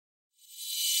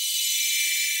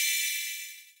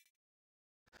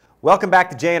Welcome back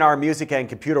to J&R Music and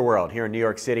Computer World here in New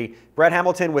York City. Brett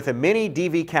Hamilton with a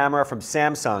MiniDV camera from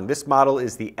Samsung. This model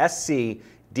is the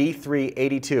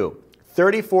SC-D382.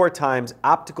 34 times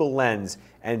optical lens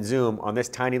and zoom on this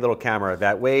tiny little camera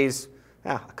that weighs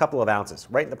a couple of ounces,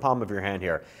 right in the palm of your hand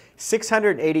here.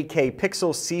 680K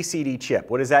pixel CCD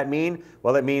chip. What does that mean?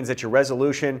 Well, it means that your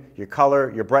resolution, your color,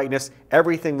 your brightness,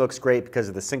 everything looks great because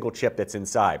of the single chip that's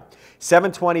inside.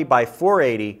 720 by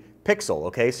 480 pixel,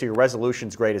 okay, so your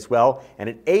resolution's great as well, and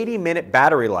an 80-minute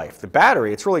battery life. The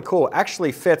battery, it's really cool,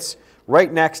 actually fits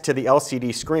right next to the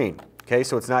LCD screen, okay,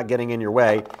 so it's not getting in your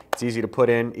way. It's easy to put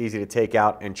in, easy to take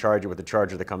out, and charge it with the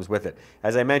charger that comes with it.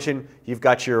 As I mentioned, you've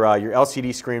got your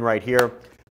LCD screen right here.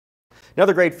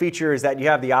 Another great feature is that you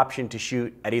have the option to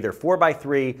shoot at either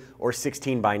 4:3 or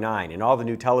 16:9, and all the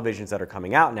new televisions that are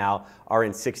coming out now are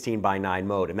in 16:9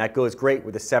 mode, and that goes great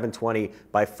with the 720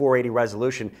 by 480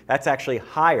 resolution. That's actually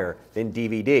higher than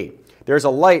DVD. There's a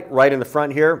light right in the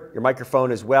front here, your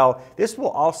microphone as well. This will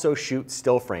also shoot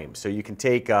still frames, so you can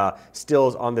take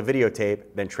stills on the videotape,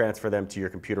 then transfer them to your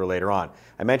computer later on.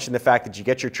 I mentioned the fact that you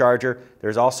get your charger.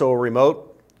 There's also a remote.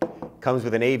 Comes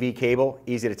with an AV cable,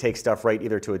 easy to take stuff right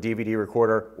either to a DVD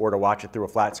recorder or to watch it through a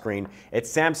flat screen.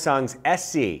 It's Samsung's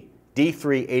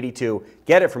SC-D382.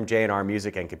 Get it from J&R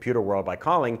Music and Computer World by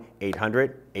calling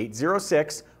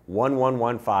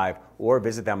 800-806-1115 or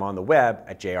visit them on the web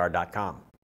at jr.com.